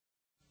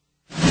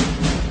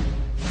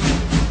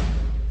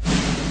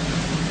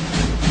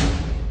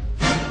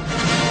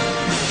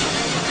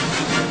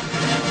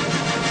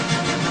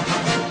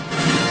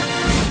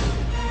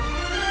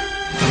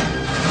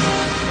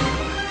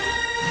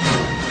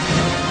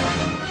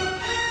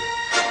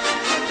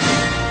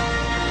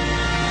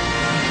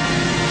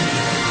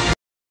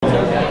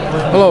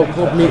Polo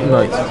Club meeting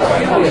night.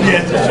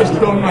 Yes, it's just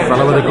done, mate.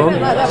 Fella with a gun.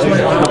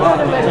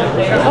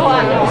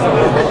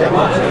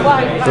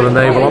 Got a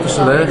naval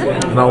officer there,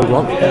 an old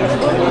one.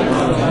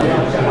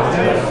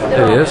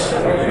 There he is.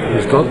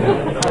 He's good.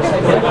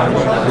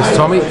 There's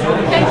Tommy.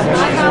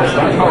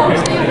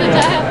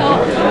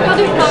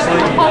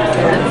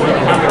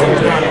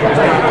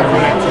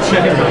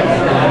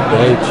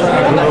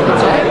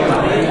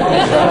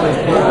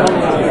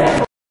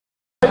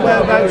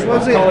 Whereabouts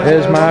was it?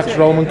 Here's Mark's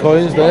Roman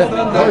coins there.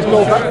 That was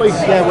Lord Batley.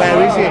 Yeah,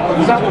 where is it?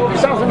 Is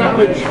that from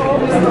Natwich?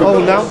 Oh,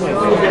 no.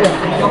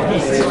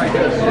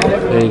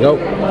 There you go.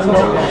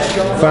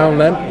 Found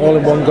them all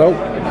in one go.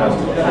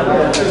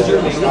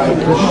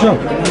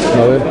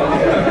 No,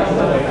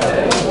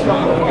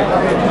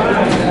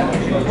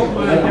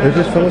 Who's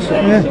this fella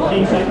sitting here?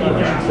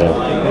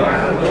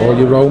 all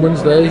your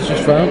Romans there he's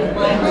just found.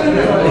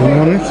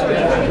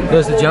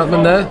 There's the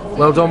gentleman there.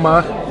 Well done,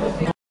 Mark.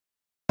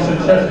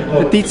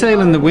 The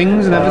detail in the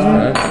wings and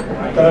everything.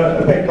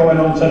 Got a bit going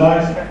on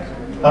tonight.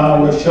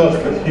 We're short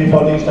of a few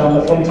bodies down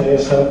the front here,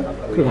 so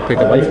Couldn't pick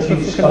a life.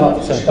 Richie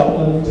Scott from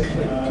Scotland.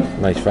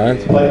 Nice find.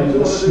 Playing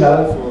with the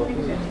snow.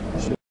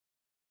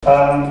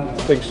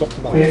 Big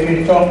stuff.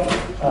 We've got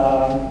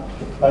No.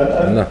 I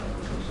don't know,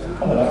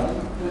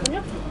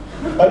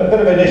 a bit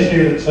of an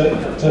issue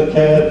that's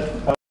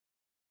occurred.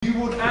 You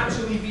would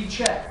actually be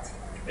checked.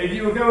 If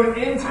you were going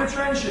into the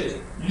trenches,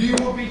 you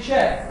would be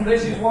checked.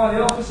 This is why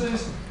the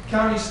officers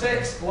carry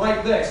sticks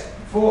like this,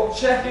 for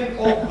checking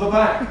up the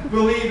back.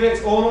 Believe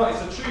it or not,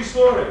 it's a true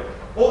story.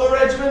 All the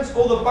regiments,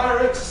 all the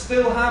barracks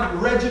still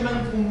have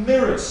regimental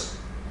mirrors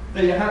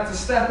that you had to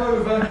step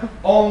over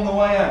on the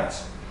way out.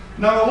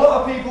 Now, a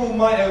lot of people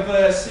might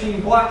have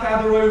seen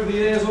Blackadder over the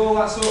years, all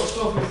that sort of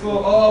stuff, and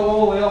thought, oh,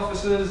 all the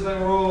officers, they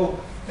were all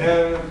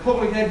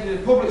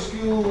public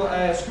school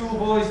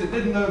boys that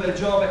didn't know their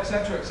job,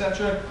 etc.,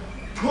 etc.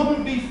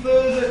 Couldn't be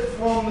further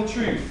from the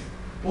truth.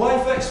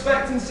 Life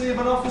expectancy of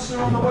an officer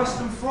on the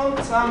Western Front,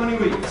 how many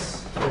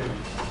weeks?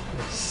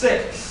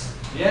 6.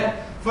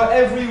 Yeah? For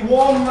every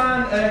 1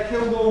 man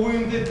killed or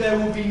wounded, there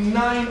will be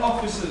 9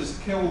 officers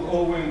killed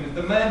or wounded.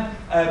 The men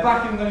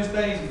back in those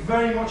days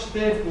very much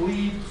did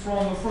lead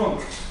from the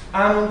front.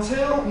 And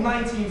until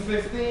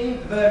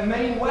 1915, their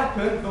main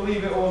weapon,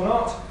 believe it or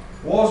not,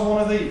 was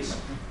one of these.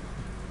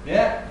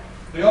 Yeah?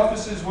 The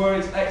officers were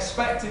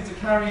expected to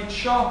carry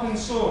sharpened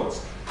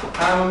swords.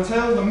 And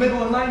until the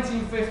middle of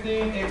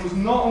 1915, it was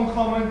not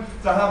uncommon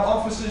to have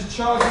officers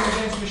charging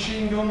against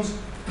machine guns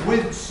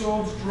with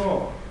swords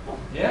drawn.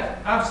 Yeah,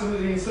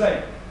 absolutely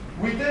insane.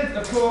 We did,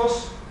 of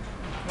course,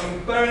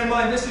 bearing in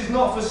mind this is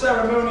not for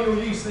ceremonial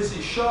use, this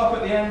is sharp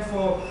at the end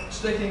for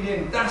sticking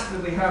in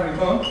dastardly hairy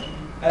bone.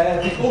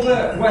 The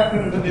other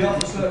weapon that the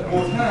officer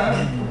would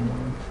have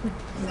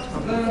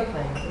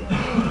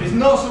is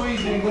not so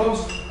easy in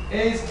gloves,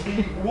 is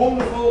the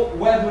wonderful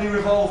Webley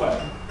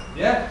revolver.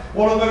 Yeah,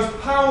 one of the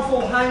most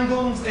powerful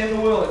handguns in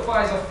the world. It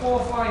fires a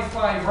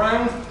 .455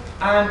 round,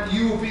 and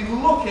you will be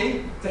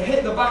lucky to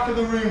hit the back of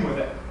the room with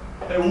it.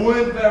 They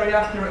weren't very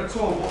accurate at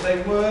all, but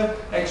they were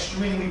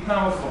extremely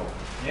powerful.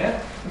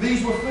 Yeah,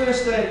 these were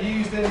first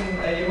used in,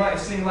 you might have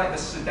seen like the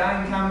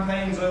Sudan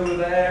campaigns over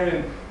there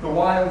in the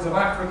wilds of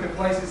Africa,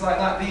 places like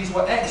that. These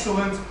were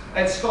excellent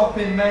at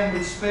stopping men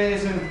with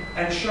spears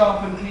and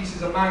sharpened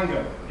pieces of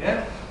mango.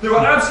 Yeah, they were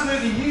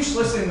absolutely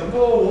useless in the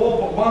Boer War,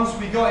 but once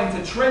we got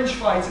into trench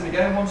fighting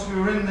again, once we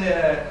were in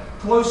the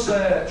close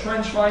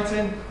trench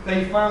fighting,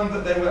 they found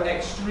that they were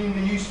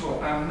extremely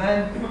useful, and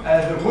then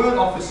the warrant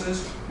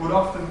officers would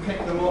often pick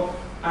them up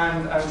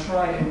and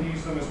try and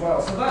use them as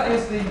well. So that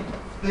is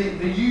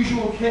the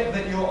usual kit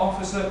that your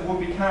officer would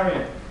be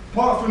carrying.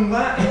 Apart from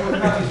that, he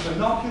would have his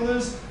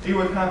binoculars, he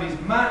would have his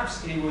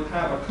maps, he would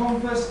have a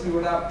compass, he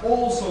would have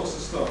all sorts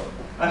of stuff.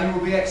 And he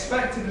would be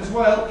expected as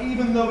well,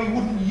 even though he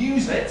wouldn't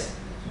use it,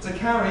 to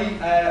carry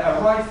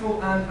a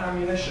rifle and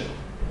ammunition.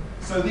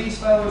 So these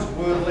fellows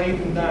were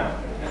laden down.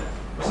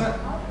 What's that?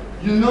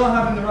 You're not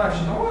having the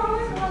rifle. Oh, I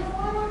like the rifle,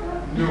 I like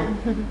that.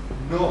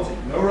 No. Naughty.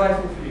 No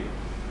rifle for you.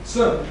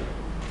 So,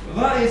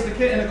 that is the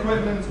kit and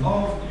equipment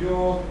of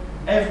your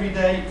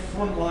everyday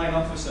frontline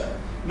officer.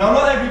 Now,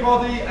 not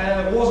everybody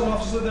was an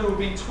officer. There would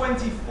be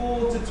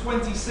 24 to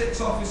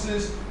 26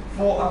 officers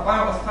for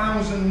about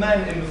 1,000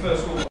 men in the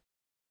First World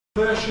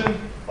War. Version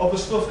of the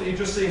stuff that you've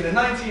just seen, the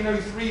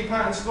 1903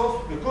 pattern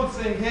stuff. The good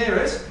thing here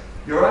is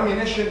your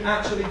ammunition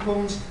actually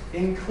comes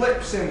in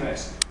clips in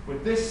this.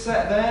 With this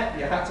set there,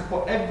 you had to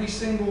put every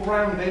single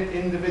round in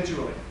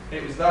individually.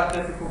 It was that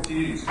difficult to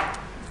use.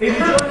 If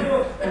you join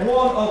up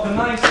one of the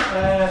nice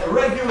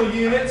regular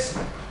units,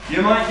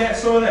 you might get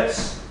some of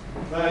this.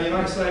 You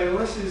might say, well,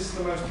 this is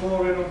the most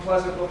boring,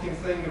 unpleasant looking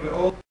thing of it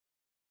all.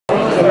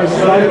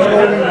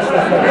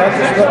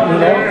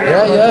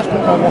 Yeah, yeah.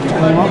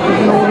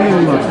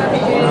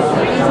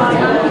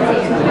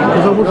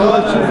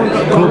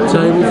 Club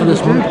table for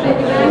this one.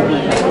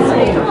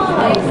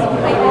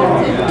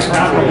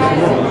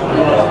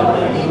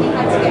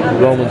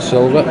 Roman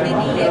silver.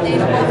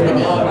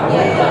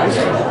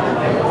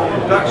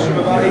 That's from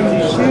about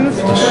 18.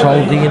 The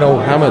Soldino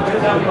Hammered.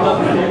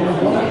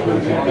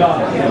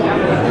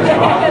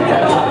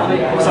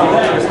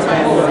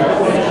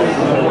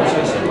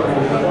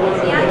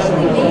 He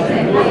actually made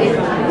it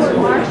with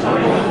Marshall.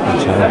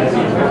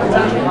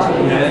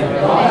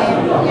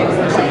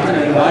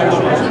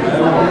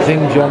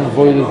 King John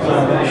Voided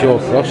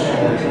Short Cross.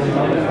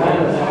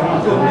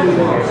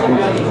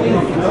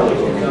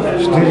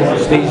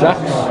 Steve's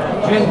Axe.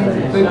 The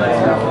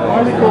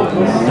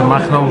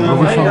Machno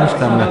rubbish on this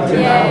camera.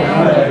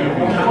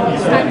 Yeah.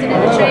 Standing in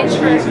the train for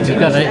You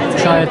gotta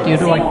try it the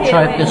other way,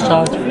 try it this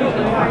side.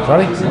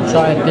 Sorry?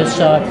 Try it this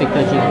side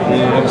because you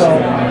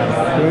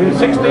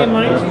 16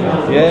 minutes.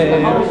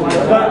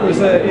 That was,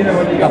 you know,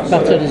 when you got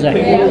got better as a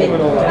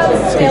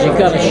because you've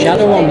got a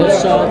shadow on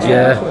this side.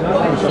 Yeah.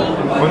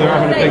 When they're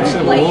having a big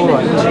civil war,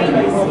 right?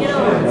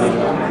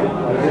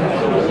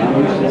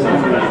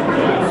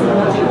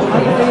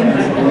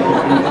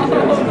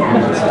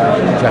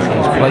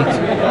 Jackie's plate.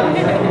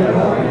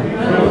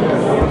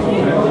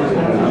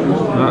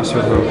 That's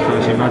what I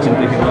can imagine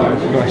thinking that would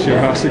crash your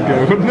ass and go,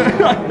 wouldn't it?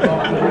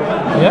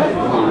 Yeah?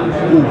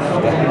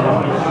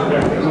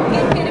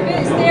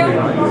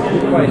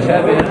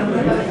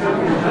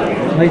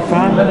 Night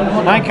fan.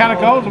 9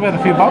 caracoles, we had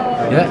a few bob.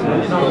 Yeah.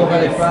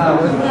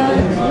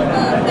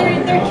 Their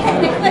kit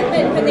and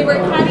equipment when they were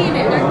carrying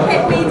it, their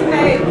kit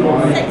weighed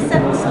about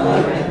 6-7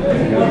 stone.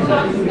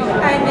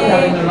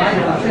 And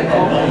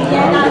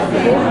yeah, that's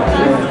it.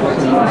 That's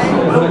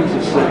 14 pounds.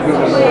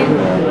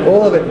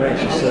 All of it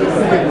makes you sick.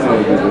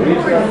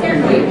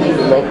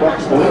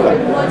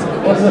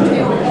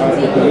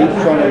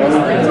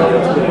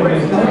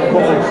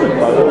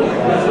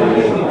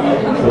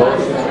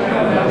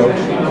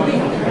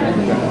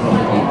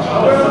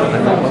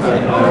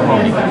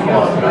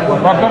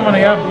 Rock on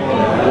money, yeah.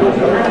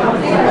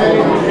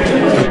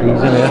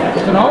 He's in here.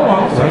 It's an old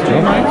one.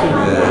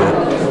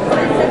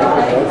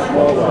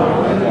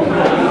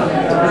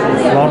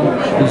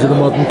 These are the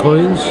modern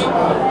coins.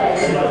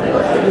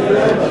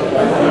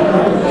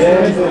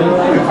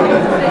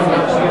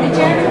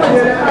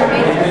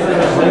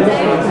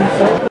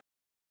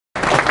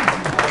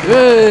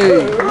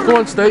 Hey! Go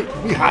on, Steve.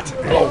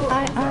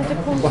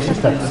 What's your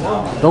steps?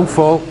 Don't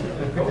fall.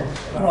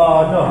 Aye.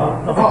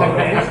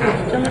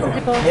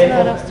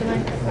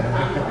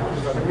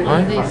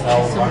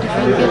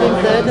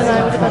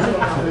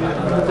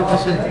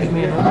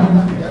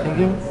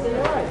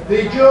 The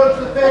George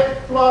V,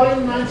 Florin,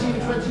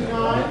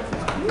 1929.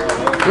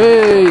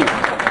 Hey!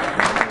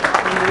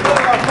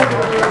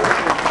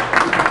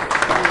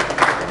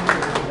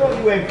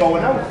 You ain't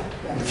going out.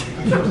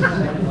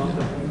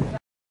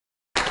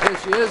 There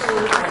she is.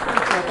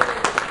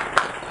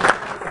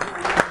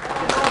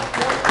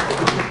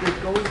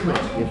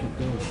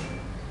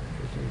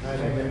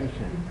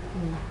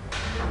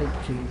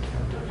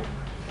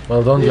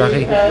 Well done,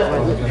 Jackie.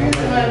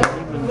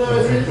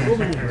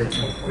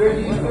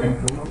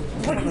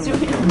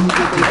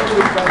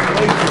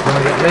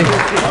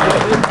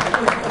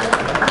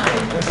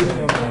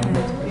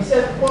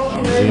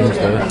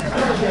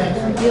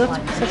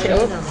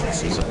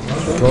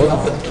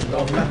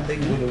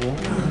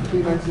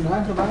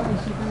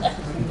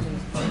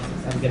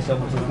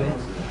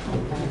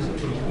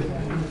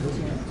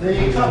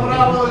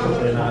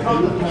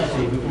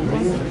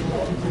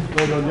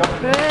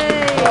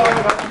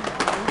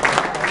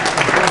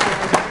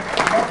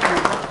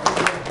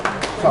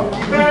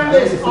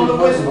 On the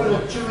whisper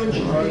of 2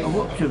 inches.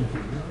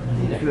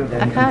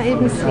 I can't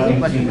even see.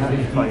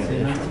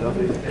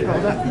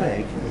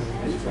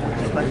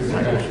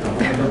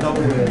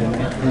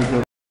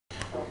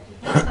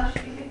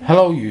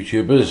 Hello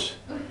YouTubers,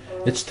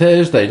 it's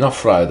Thursday not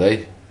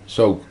Friday,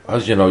 so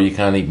as you know you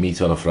can't eat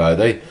meat on a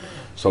Friday,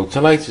 so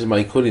tonight is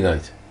my curry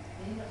night.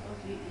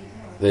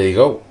 There you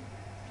go,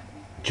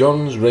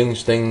 John's ring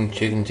sting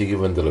chicken tikka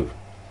vindaloo,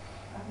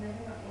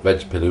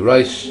 veg pillau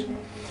rice.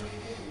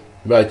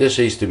 Right, this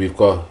Easter we've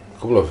got a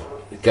couple of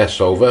guests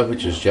over,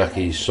 which is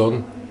Jackie's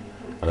son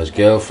and his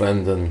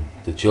girlfriend and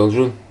the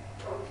children,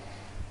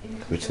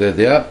 which there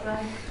they are.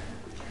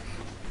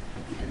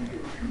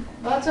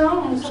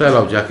 Say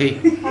hello, Jackie.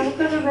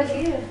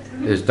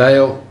 There's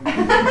Dale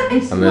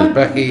and there's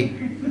Becky.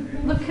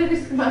 Look at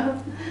his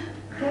mouth.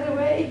 Get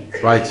away.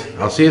 Right,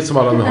 I'll see you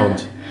tomorrow on the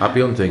hunt.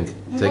 Happy hunting.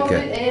 Take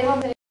care.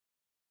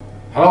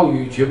 Hello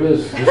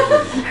YouTubers, this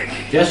is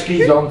Jet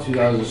Skis On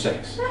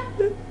 2006.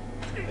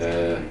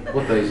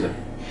 What day is it?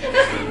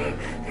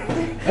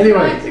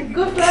 Anyway,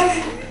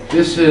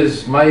 this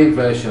is my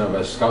version of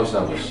a Scouse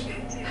Elvis.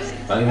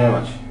 Thank you very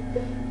much.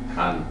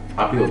 And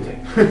happy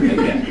hunting. Take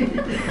care.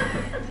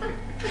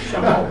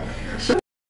 Ciao.